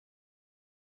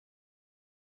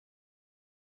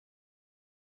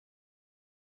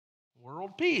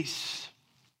World peace.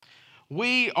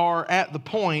 We are at the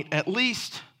point, at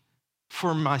least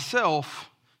for myself,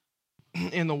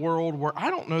 in the world where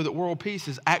I don't know that world peace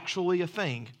is actually a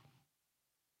thing.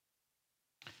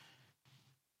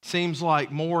 Seems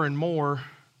like more and more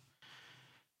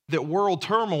that world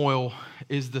turmoil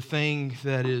is the thing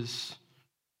that is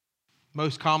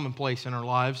most commonplace in our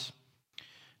lives.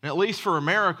 And at least for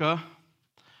America,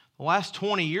 the last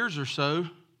 20 years or so,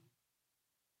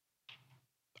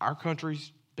 our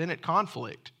country's been at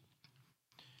conflict.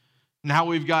 Now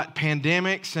we've got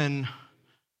pandemics and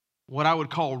what I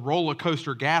would call roller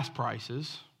coaster gas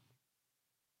prices,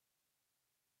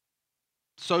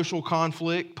 social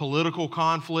conflict, political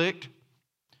conflict.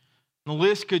 The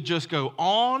list could just go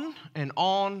on and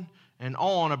on and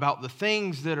on about the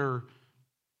things that are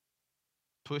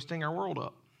twisting our world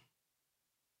up.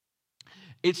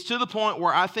 It's to the point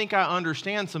where I think I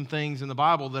understand some things in the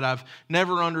Bible that I've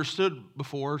never understood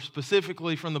before,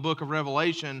 specifically from the book of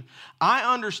Revelation.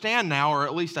 I understand now, or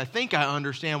at least I think I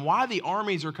understand, why the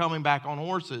armies are coming back on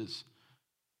horses.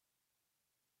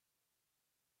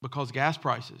 Because gas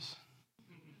prices.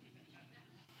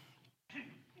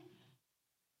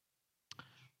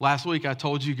 Last week I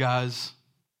told you guys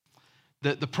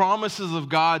that the promises of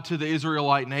God to the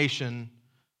Israelite nation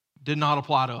did not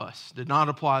apply to us, did not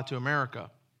apply to America.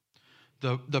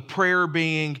 The prayer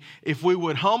being, if we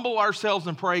would humble ourselves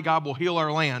and pray, God will heal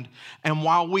our land. And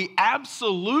while we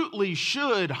absolutely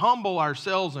should humble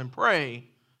ourselves and pray,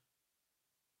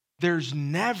 there's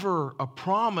never a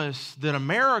promise that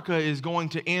America is going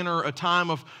to enter a time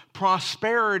of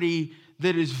prosperity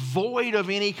that is void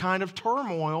of any kind of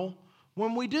turmoil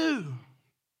when we do.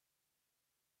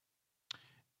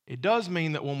 It does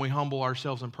mean that when we humble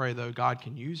ourselves and pray, though, God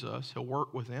can use us. He'll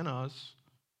work within us.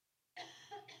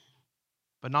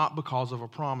 But not because of a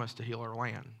promise to heal our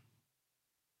land.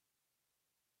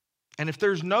 And if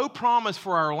there's no promise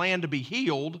for our land to be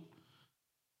healed,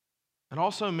 it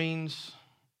also means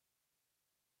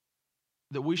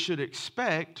that we should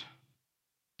expect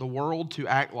the world to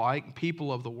act like,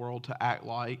 people of the world to act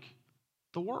like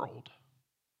the world.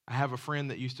 I have a friend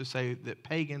that used to say that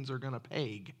pagans are going to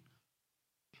pag.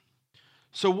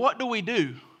 So what do we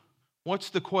do? What's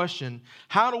the question?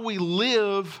 How do we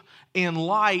live in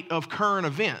light of current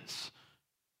events?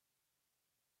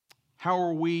 How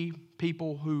are we,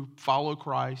 people who follow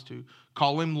Christ, who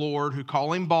call Him Lord, who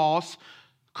call Him boss,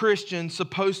 Christians,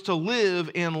 supposed to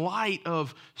live in light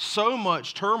of so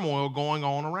much turmoil going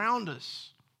on around us?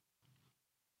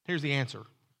 Here's the answer.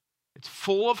 It's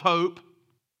full of hope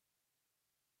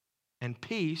and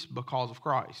peace because of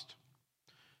Christ.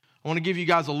 I want to give you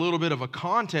guys a little bit of a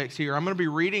context here. I'm going to be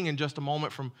reading in just a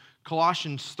moment from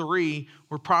Colossians 3.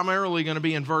 We're primarily going to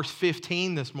be in verse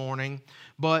 15 this morning,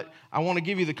 but I want to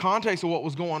give you the context of what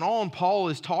was going on. Paul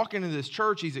is talking to this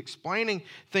church. He's explaining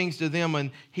things to them, and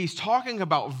he's talking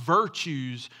about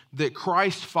virtues that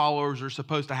Christ followers are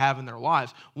supposed to have in their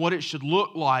lives, what it should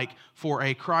look like for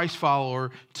a Christ follower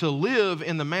to live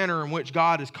in the manner in which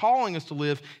God is calling us to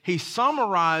live. He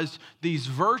summarized these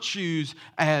virtues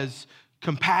as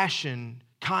compassion,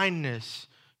 kindness,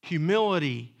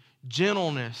 humility,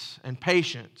 gentleness, and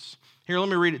patience. Here, let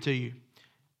me read it to you.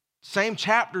 Same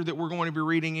chapter that we're going to be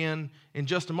reading in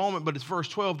just a moment, but it's verse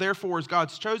 12. Therefore, as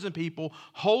God's chosen people,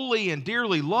 holy and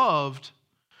dearly loved,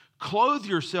 clothe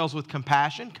yourselves with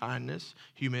compassion, kindness,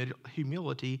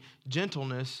 humility,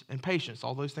 gentleness, and patience.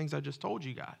 All those things I just told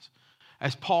you guys.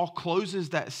 As Paul closes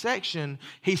that section,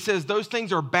 he says those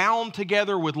things are bound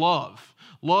together with love.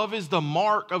 Love is the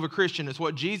mark of a Christian. It's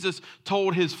what Jesus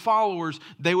told his followers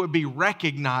they would be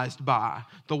recognized by,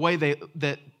 the way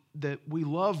that we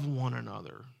love one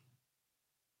another.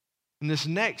 In this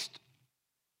next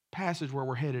passage where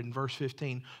we're headed in verse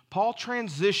 15, Paul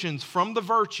transitions from the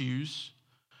virtues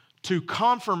to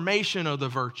confirmation of the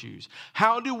virtues.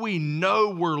 How do we know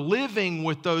we're living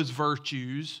with those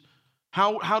virtues?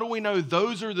 How do we know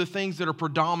those are the things that are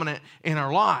predominant in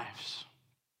our lives?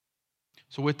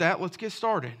 So with that, let's get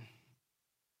started.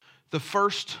 The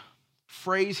first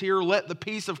phrase here, let the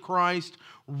peace of Christ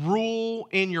rule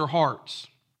in your hearts.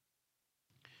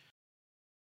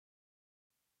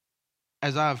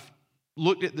 As I've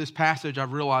looked at this passage,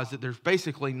 I've realized that there's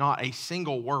basically not a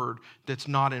single word that's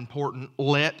not important.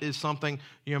 Let is something,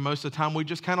 most of the time we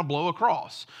just kind of blow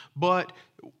across. But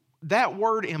that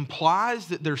word implies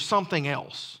that there's something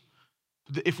else.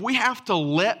 If we have to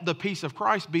let the peace of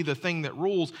Christ be the thing that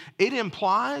rules, it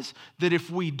implies that if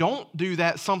we don't do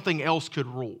that, something else could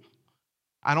rule.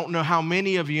 I don't know how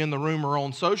many of you in the room are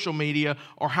on social media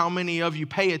or how many of you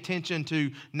pay attention to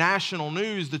national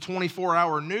news, the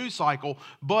 24-hour news cycle,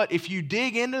 but if you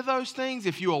dig into those things,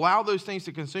 if you allow those things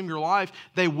to consume your life,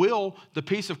 the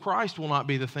peace of Christ will not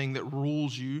be the thing that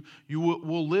rules you. You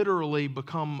will literally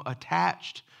become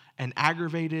attached and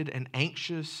aggravated and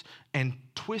anxious and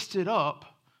twisted up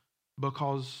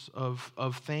because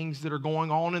of things that are going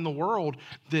on in the world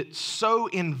that so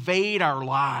invade our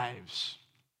lives.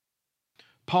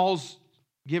 Paul's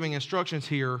giving instructions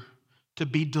here to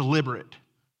be deliberate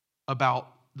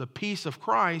about the peace of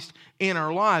Christ in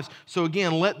our lives. So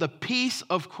again, let the peace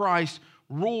of Christ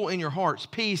rule in your hearts.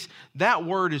 Peace, that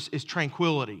word is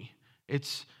tranquility.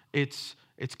 It's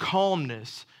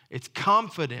calmness. It's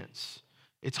confidence.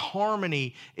 It's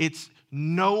harmony. It's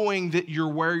knowing that you're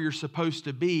where you're supposed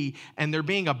to be and there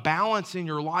being a balance in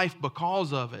your life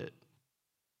because of it.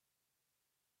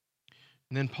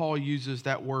 And then Paul uses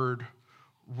that word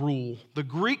rule. The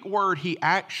Greek word he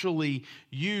actually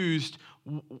used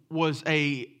was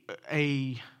a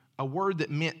word that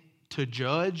meant to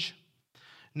judge.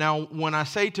 Now, when I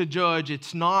say to judge,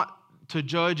 it's not to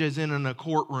judge as in a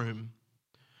courtroom.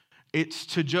 It's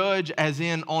to judge as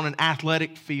in on an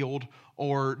athletic field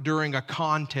or during a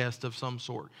contest of some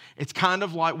sort. It's kind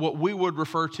of like what we would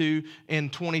refer to in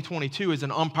 2022 as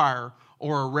an umpire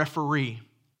or a referee.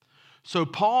 So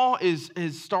Paul has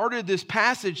started this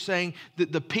passage saying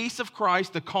that the peace of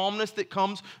Christ, the calmness that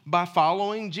comes by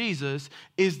following Jesus,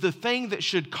 is the thing that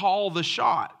should call the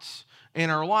shots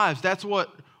in our lives. That's what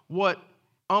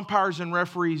umpires and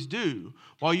referees do.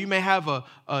 While you may have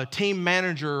a team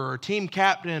manager or a team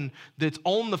captain that's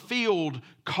on the field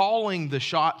calling the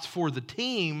shots for the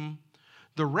team,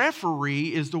 the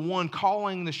referee is the one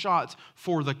calling the shots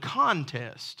for the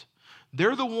contest.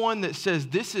 They're the one that says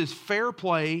this is fair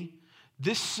play,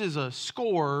 this is a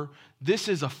score, this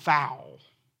is a foul.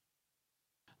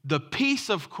 The peace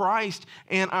of Christ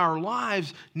in our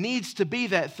lives needs to be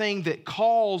that thing that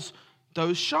calls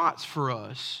those shots for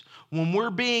us. When we're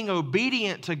being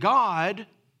obedient to God,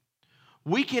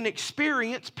 we can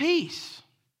experience peace.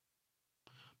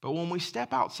 But when we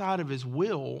step outside of His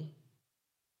will,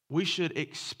 we should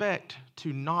expect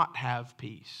to not have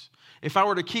peace. If I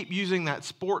were to keep using that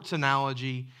sports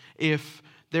analogy, if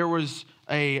there was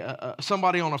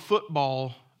somebody on a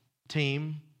football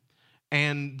team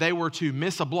and they were to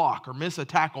miss a block or miss a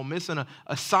tackle, miss an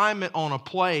assignment on a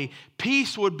play,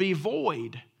 peace would be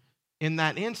void in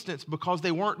that instance because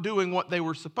they weren't doing what they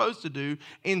were supposed to do.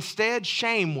 Instead,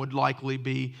 shame would likely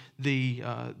be the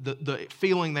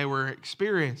feeling they were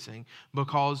experiencing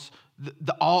because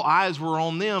all eyes were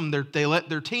on them. They let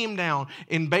their team down.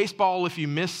 In baseball, if you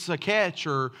miss a catch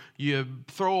or you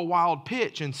throw a wild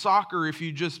pitch. In soccer, if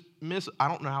you just miss, I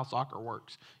don't know how soccer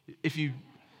works. If you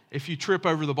trip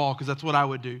over the ball, because that's what I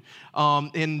would do.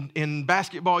 In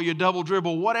basketball, you double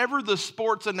dribble. Whatever the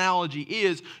sports analogy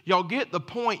is, y'all get the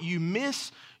point. You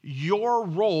miss your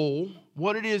role,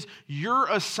 what it is you're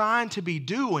assigned to be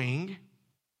doing,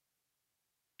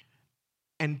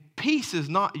 and peace is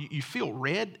not, you feel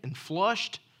red and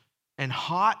flushed and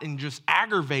hot and just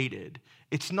aggravated.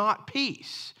 It's not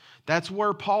peace. That's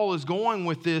where Paul is going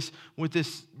with this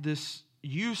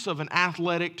use of an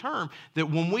athletic term, that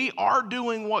when we are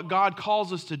doing what God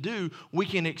calls us to do, we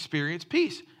can experience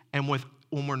peace. And when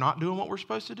we're not doing what we're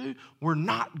supposed to do, we're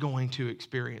not going to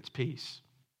experience peace.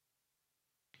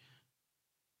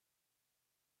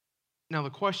 Now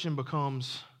the question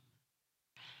becomes,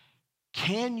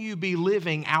 can you be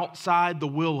living outside the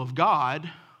will of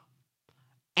God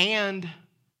and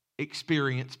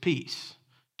experience peace?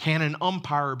 Can an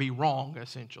umpire be wrong,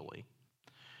 essentially?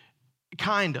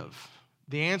 Kind of.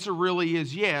 The answer really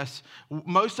is yes.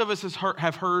 Most of us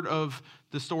have heard of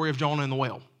the story of Jonah and the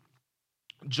whale.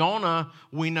 Jonah,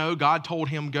 we know God told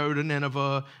him go to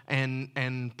Nineveh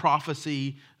and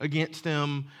prophecy against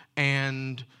them,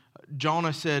 and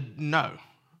Jonah said no.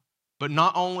 But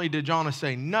not only did Jonah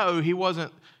say no, he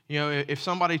wasn't, if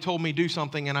somebody told me do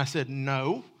something and I said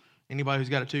no, anybody who's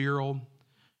got a 2-year-old,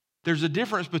 there's a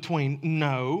difference between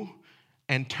no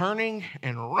and turning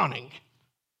and running.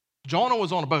 Jonah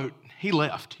was on a boat. He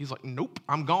left. He's like, nope,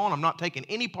 I'm gone. I'm not taking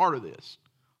any part of this.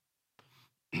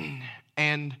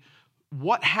 And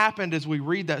what happened as we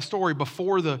read that story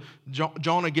before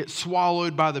Jonah gets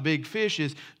swallowed by the big fish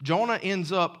is Jonah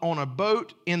ends up on a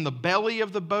boat in the belly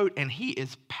of the boat, and he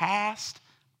is passed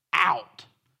out,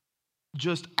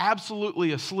 just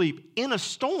absolutely asleep in a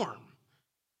storm.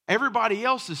 Everybody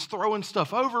else is throwing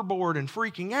stuff overboard and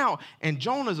freaking out, and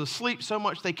Jonah's asleep so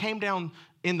much they came down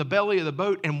in the belly of the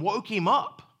boat and woke him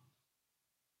up.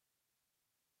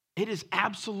 It is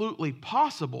absolutely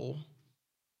possible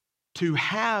to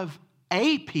have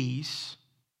a peace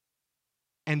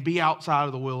and be outside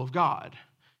of the will of God.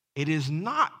 It is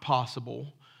not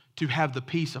possible to have the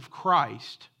peace of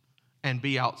Christ and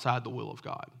be outside the will of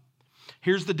God.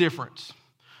 Here's the difference.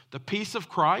 The peace of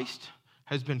Christ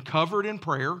has been covered in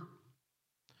prayer.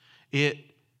 It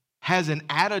has an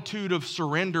attitude of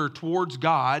surrender towards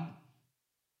God,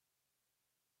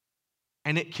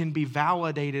 and it can be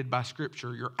validated by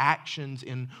Scripture. Your actions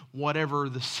in whatever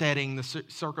the setting, the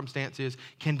circumstance is,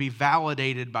 can be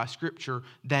validated by Scripture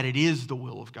that it is the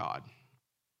will of God.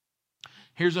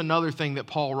 Here's another thing that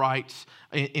Paul writes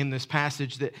in this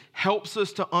passage that helps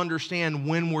us to understand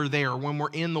when we're there, when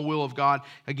we're in the will of God.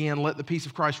 Again, let the peace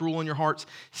of Christ rule in your hearts.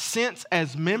 Since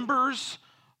as members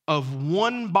of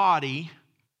one body,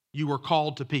 you were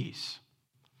called to peace.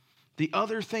 The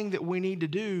other thing that we need to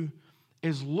do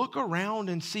is look around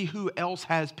and see who else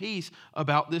has peace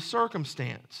about this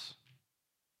circumstance.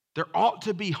 There ought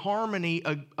to be harmony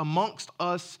amongst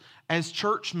us as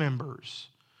church members.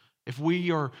 If we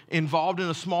are involved in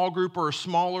a small group or a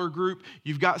smaller group,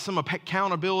 you've got some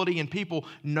accountability and people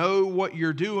know what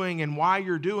you're doing and why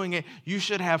you're doing it, you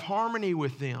should have harmony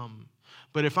with them.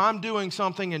 But if I'm doing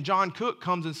something and John Cook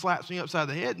comes and slaps me upside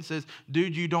the head and says,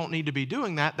 dude, you don't need to be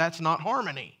doing that, that's not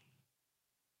harmony.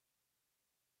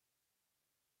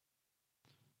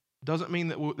 Doesn't mean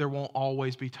that there won't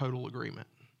always be total agreement.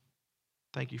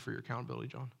 Thank you for your accountability,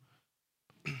 John.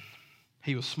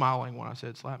 He was smiling when I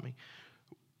said slap me.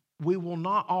 We will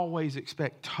not always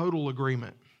expect total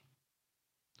agreement,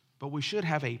 but we should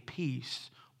have a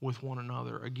peace with one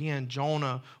another. Again,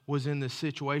 Jonah was in this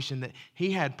situation that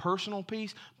he had personal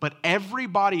peace, but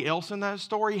everybody else in that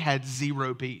story had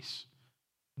zero peace.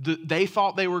 They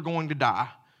thought they were going to die.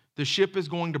 The ship is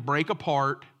going to break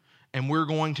apart, and we're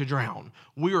going to drown.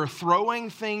 We are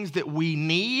throwing things that we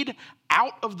need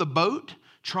out of the boat,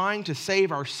 trying to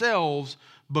save ourselves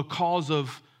because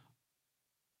of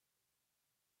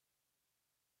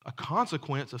a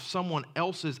consequence of someone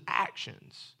else's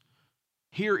actions.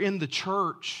 Here in the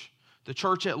church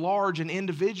at large, and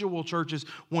individual churches,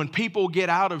 when people get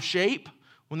out of shape,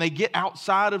 when they get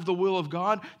outside of the will of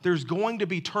God, there's going to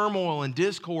be turmoil and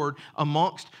discord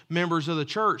amongst members of the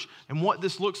church. And what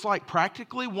this looks like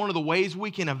practically, one of the ways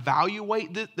we can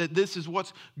evaluate that this is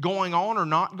what's going on or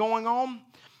not going on,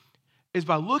 is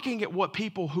by looking at what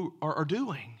people who are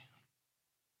doing.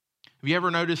 Have you ever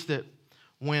noticed that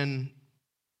when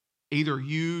either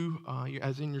you,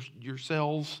 as in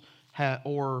yourselves,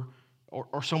 or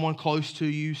someone close to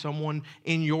you, someone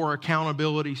in your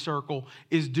accountability circle,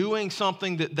 is doing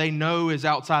something that they know is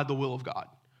outside the will of God?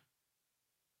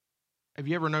 Have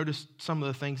you ever noticed some of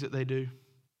the things that they do?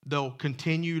 They'll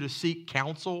continue to seek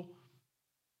counsel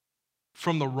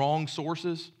from the wrong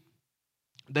sources.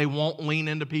 They won't lean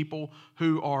into people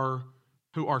who are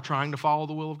trying to follow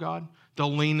the will of God.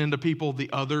 They'll lean into people the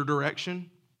other direction.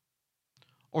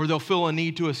 Or they'll feel a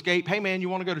need to escape. Hey, man, you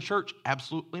want to go to church?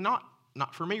 Absolutely not.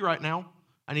 Not for me right now.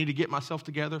 I need to get myself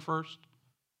together first.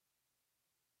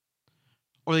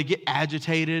 Or they get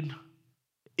agitated,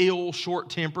 ill,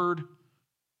 short-tempered.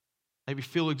 Maybe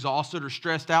feel exhausted or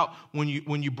stressed out when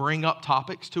you bring up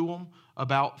topics to them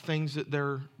about things that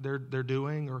they're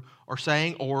doing or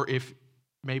saying, or if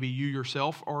maybe you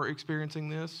yourself are experiencing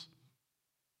this.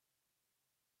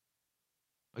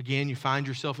 Again, you find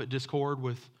yourself at discord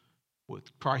with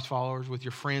Christ followers, with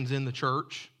your friends in the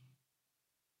church.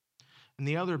 And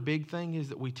the other big thing is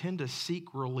that we tend to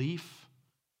seek relief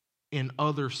in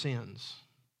other sins.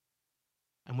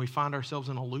 And we find ourselves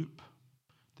in a loop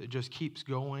that just keeps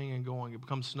going and going. It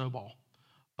becomes a snowball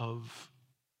of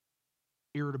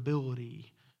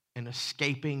irritability and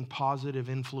escaping positive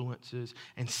influences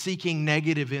and seeking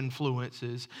negative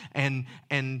influences and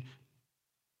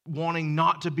wanting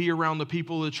not to be around the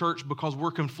people of the church because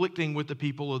we're conflicting with the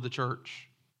people of the church.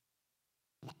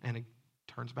 And it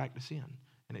turns back to sin.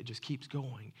 And it just keeps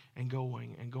going and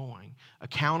going and going.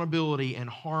 Accountability and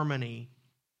harmony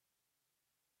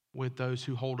with those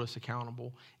who hold us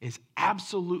accountable is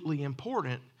absolutely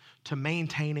important to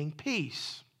maintaining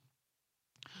peace.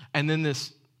 And then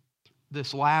this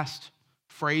last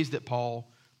phrase that Paul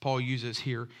uses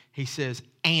here, he says,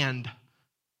 and.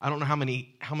 I don't know how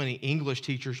many English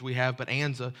teachers we have, but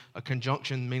and's a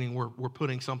conjunction, meaning we're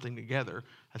putting something together.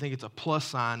 I think it's a plus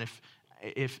sign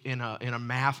if in a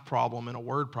math problem, in a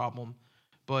word problem.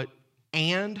 But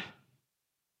and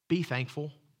be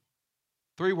thankful.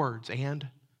 3 words, and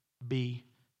be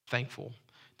thankful.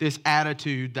 This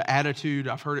attitude, the attitude,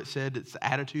 I've heard it said, it's the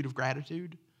attitude of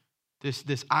gratitude.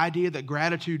 This idea that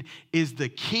gratitude is the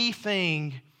key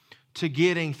thing to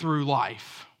getting through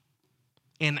life.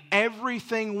 In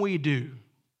everything we do,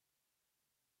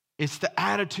 It's the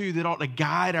attitude that ought to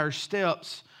guide our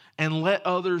steps and let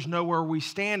others know where we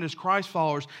stand as Christ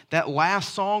followers. That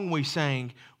last song we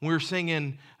sang, we were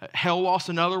singing, Hell Lost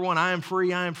Another One, I am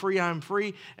free, I am free, I am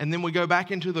free. And then we go back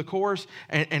into the chorus,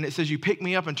 and it says, you pick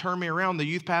me up and turn me around. The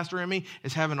youth pastor in me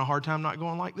is having a hard time not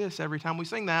going like this every time we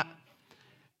sing that.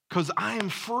 Because I am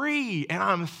free, and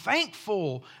I'm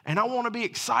thankful, and I want to be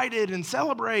excited and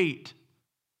celebrate.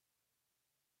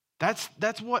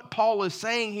 That's what Paul is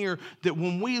saying here, that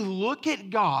when we look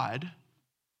at God,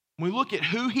 when we look at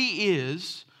who He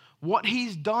is, what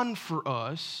He's done for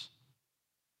us,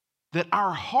 that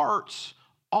our hearts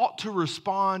ought to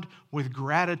respond with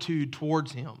gratitude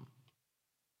towards Him.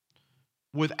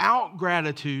 Without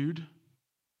gratitude,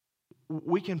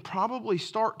 we can probably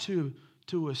start to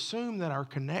assume that our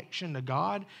connection to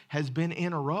God has been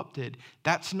interrupted.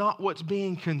 That's not what's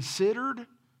being considered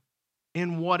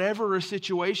in whatever a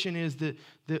situation is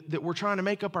that we're trying to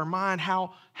make up our mind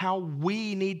how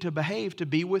we need to behave to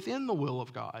be within the will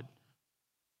of God.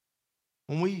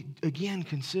 When we, again,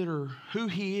 consider who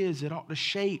He is, it ought to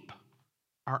shape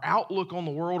our outlook on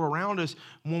the world around us.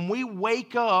 When we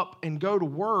wake up and go to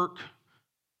work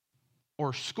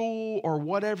or school or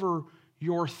whatever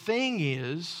your thing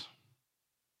is,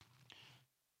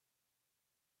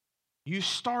 you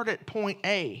start at point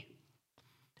A.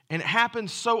 And it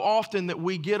happens so often that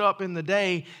we get up in the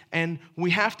day and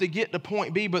we have to get to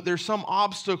point B, but there's some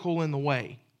obstacle in the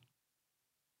way.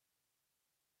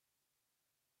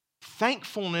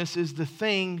 Thankfulness is the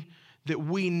thing that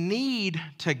we need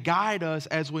to guide us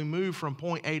as we move from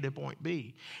point A to point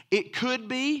B. It could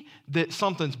be that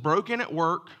something's broken at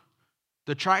work,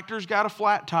 the tractor's got a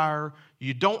flat tire,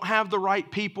 you don't have the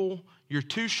right people, you're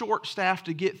too short-staffed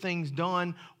to get things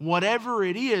done, whatever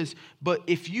it is. But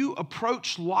if you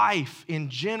approach life in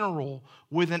general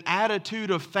with an attitude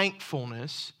of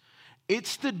thankfulness,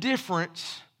 it's the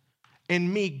difference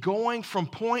in me going from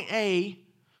point A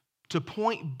to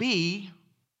point B,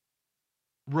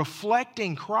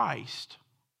 reflecting Christ,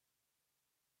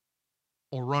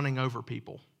 or running over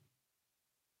people.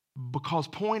 Because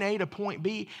point A to point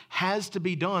B has to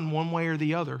be done one way or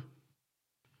the other.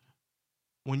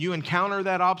 When you encounter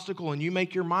that obstacle and you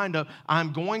make your mind up,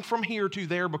 I'm going from here to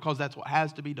there because that's what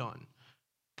has to be done.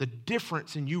 The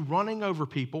difference in you running over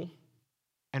people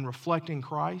and reflecting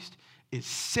Christ is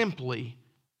simply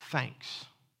thanks.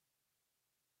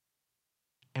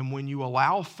 And when you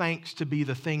allow thanks to be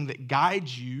the thing that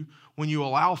guides you, when you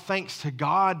allow thanks to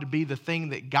God to be the thing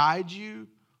that guides you,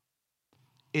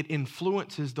 it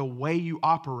influences the way you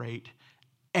operate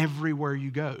everywhere you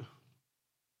go.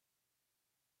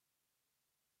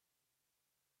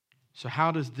 So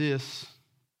how does this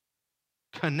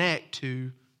connect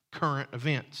to current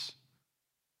events?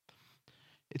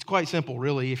 It's quite simple,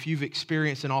 really. If you've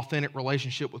experienced an authentic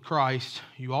relationship with Christ,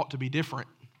 you ought to be different.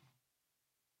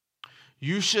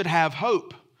 You should have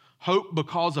hope. Hope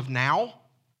because of now.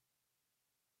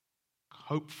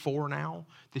 Hope for now.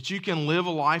 That you can live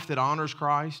a life that honors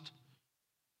Christ.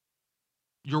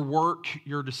 Your work,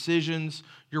 your decisions,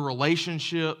 your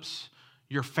relationships,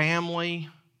 your family,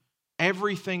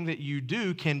 everything that you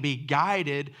do can be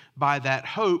guided by that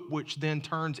hope, which then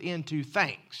turns into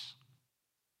thanks.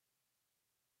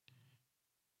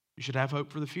 You should have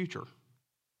hope for the future,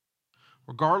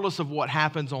 regardless of what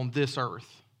happens on this earth.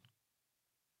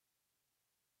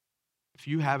 If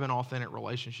you have an authentic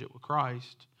relationship with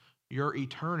Christ, your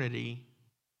eternity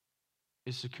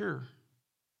is secure.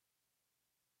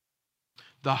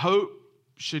 The hope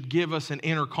should give us an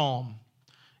inner calm.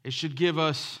 It should give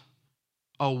us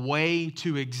a way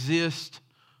to exist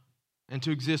and to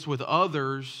exist with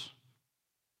others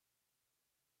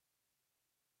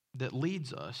that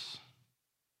leads us.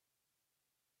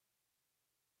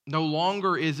 No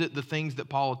longer is it the things that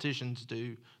politicians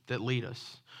do that lead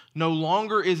us. No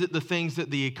longer is it the things that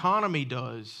the economy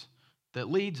does that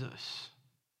leads us.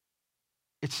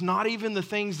 It's not even the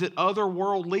things that other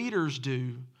world leaders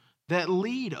do that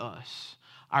lead us.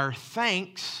 Our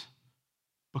thanks,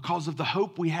 because of the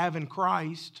hope we have in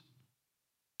Christ,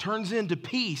 turns into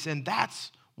peace, and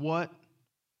that's what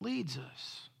leads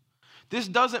us. This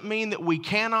doesn't mean that we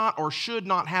cannot or should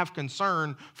not have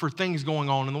concern for things going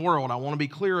on in the world. I want to be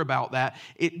clear about that.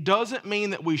 It doesn't mean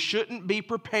that we shouldn't be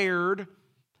prepared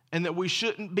and that we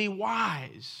shouldn't be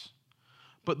wise.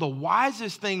 But the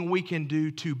wisest thing we can do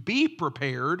to be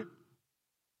prepared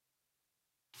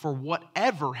for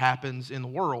whatever happens in the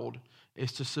world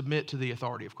is to submit to the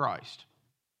authority of Christ.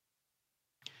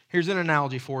 Here's an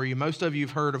analogy for you. Most of you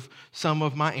have heard of some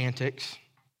of my antics.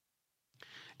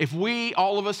 If we,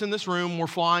 all of us in this room, were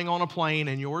flying on a plane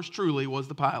and yours truly was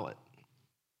the pilot,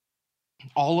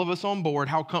 all of us on board,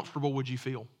 how comfortable would you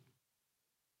feel?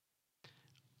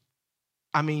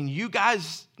 I mean, you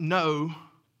guys know,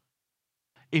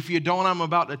 if you don't, I'm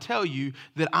about to tell you,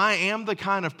 that I am the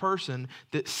kind of person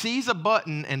that sees a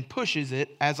button and pushes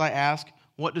it as I ask,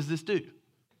 what does this do?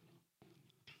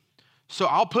 So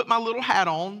I'll put my little hat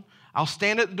on, I'll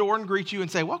stand at the door and greet you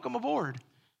and say, welcome aboard.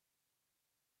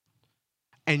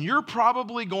 And you're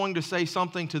probably going to say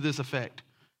something to this effect.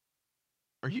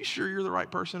 Are you sure you're the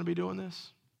right person to be doing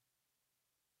this?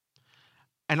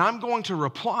 And I'm going to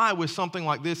reply with something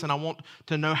like this, and I want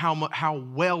to know how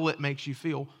well it makes you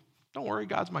feel. Don't worry,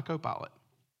 God's my co-pilot.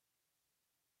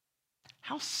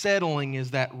 How settling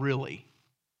is that really?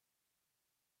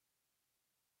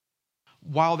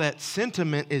 While that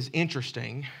sentiment is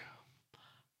interesting,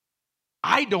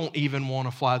 I don't even want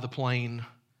to fly the plane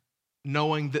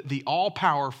knowing that the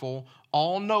all-powerful,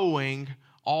 all-knowing,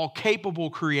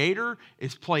 all-capable Creator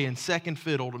is playing second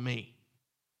fiddle to me.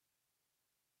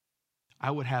 I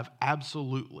would have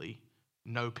absolutely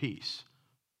no peace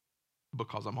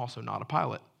because I'm also not a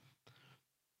pilot.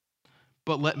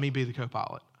 But let me be the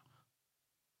co-pilot.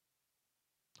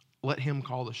 Let him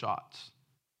call the shots.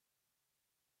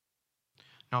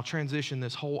 Now transition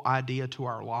this whole idea to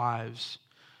our lives.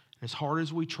 As hard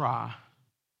as we try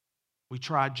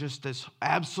just as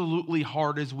absolutely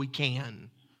hard as we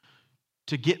can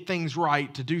to get things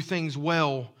right, to do things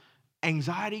well.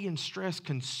 Anxiety and stress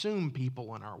consume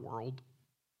people in our world.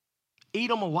 Eat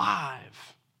them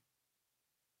alive.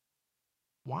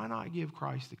 Why not give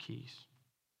Christ the keys?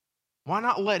 Why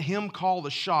not let him call the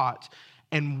shots?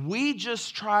 And we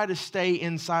just try to stay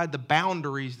inside the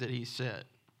boundaries that he set.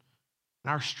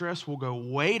 And our stress will go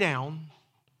way down,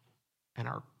 and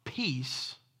our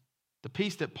peace, the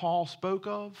peace that Paul spoke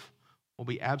of, will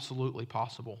be absolutely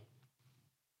possible.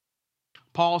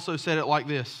 Paul also said it like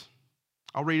this.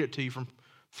 I'll read it to you from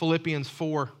Philippians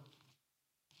 4.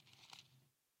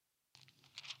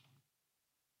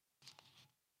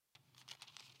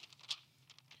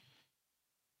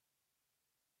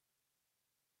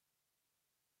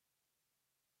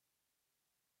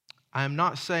 I am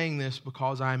not saying this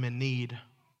because I am in need,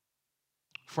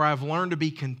 for I have learned to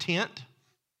be content,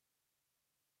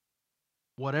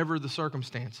 whatever the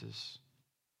circumstances.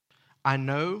 I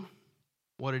know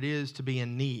what it is to be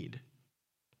in need,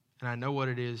 and I know what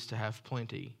it is to have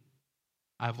plenty.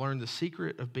 I've learned the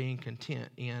secret of being content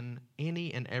in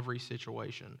any and every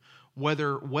situation,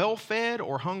 whether well-fed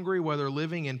or hungry, whether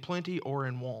living in plenty or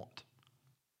in want.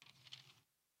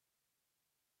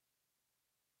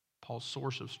 Paul's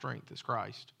source of strength is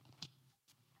Christ.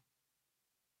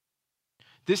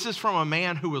 This is from a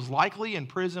man who was likely in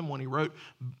prison when he wrote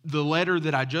the letter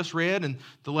that I just read and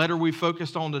the letter we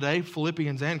focused on today,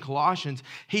 Philippians and Colossians.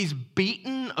 He's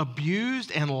beaten,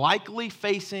 abused, and likely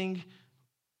facing,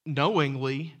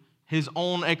 knowingly, his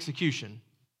own execution.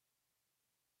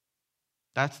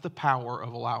 That's the power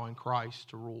of allowing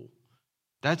Christ to rule.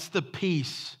 That's the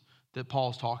peace that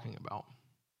Paul's talking about.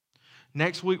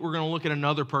 Next week, we're going to look at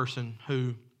another person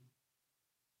who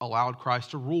allowed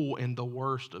Christ to rule in the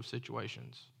worst of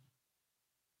situations.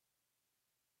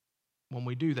 When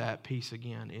we do that, peace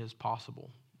again is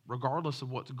possible. Regardless of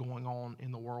what's going on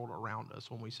in the world around us,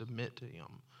 when we submit to him,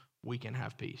 we can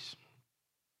have peace.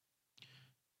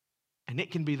 And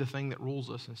it can be the thing that rules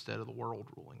us instead of the world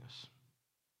ruling us.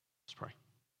 Let's pray.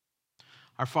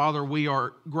 Our Father, we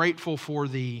are grateful for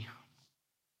the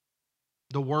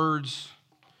words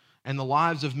and the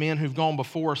lives of men who've gone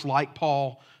before us, like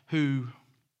Paul, who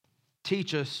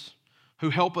teach us,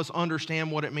 who help us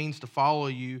understand what it means to follow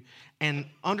you and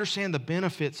understand the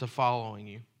benefits of following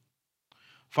you.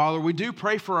 Father, we do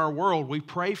pray for our world. We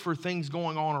pray for things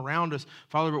going on around us,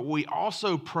 Father, but we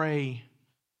also pray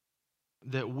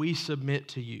that we submit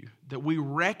to you, that we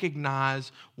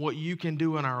recognize what you can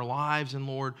do in our lives, and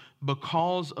Lord,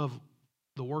 because of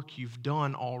the work you've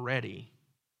done already,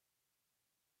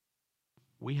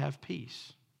 we have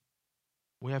peace.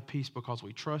 We have peace because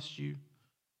we trust you.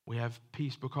 We have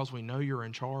peace because we know you're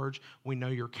in charge. We know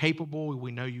you're capable.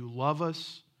 We know you love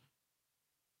us.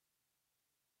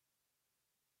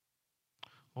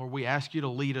 Lord, we ask you to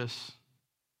lead us.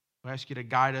 We ask you to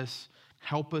guide us.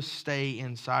 Help us stay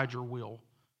inside your will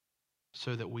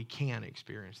so that we can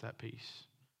experience that peace.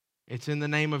 It's in the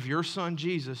name of your Son,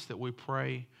 Jesus, that we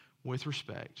pray with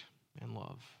respect and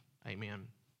love. Amen.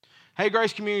 Hey,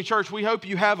 Grace Community Church, we hope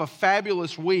you have a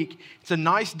fabulous week. It's a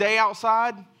nice day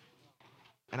outside,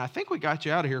 and I think we got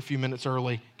you out of here a few minutes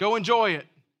early. Go enjoy it.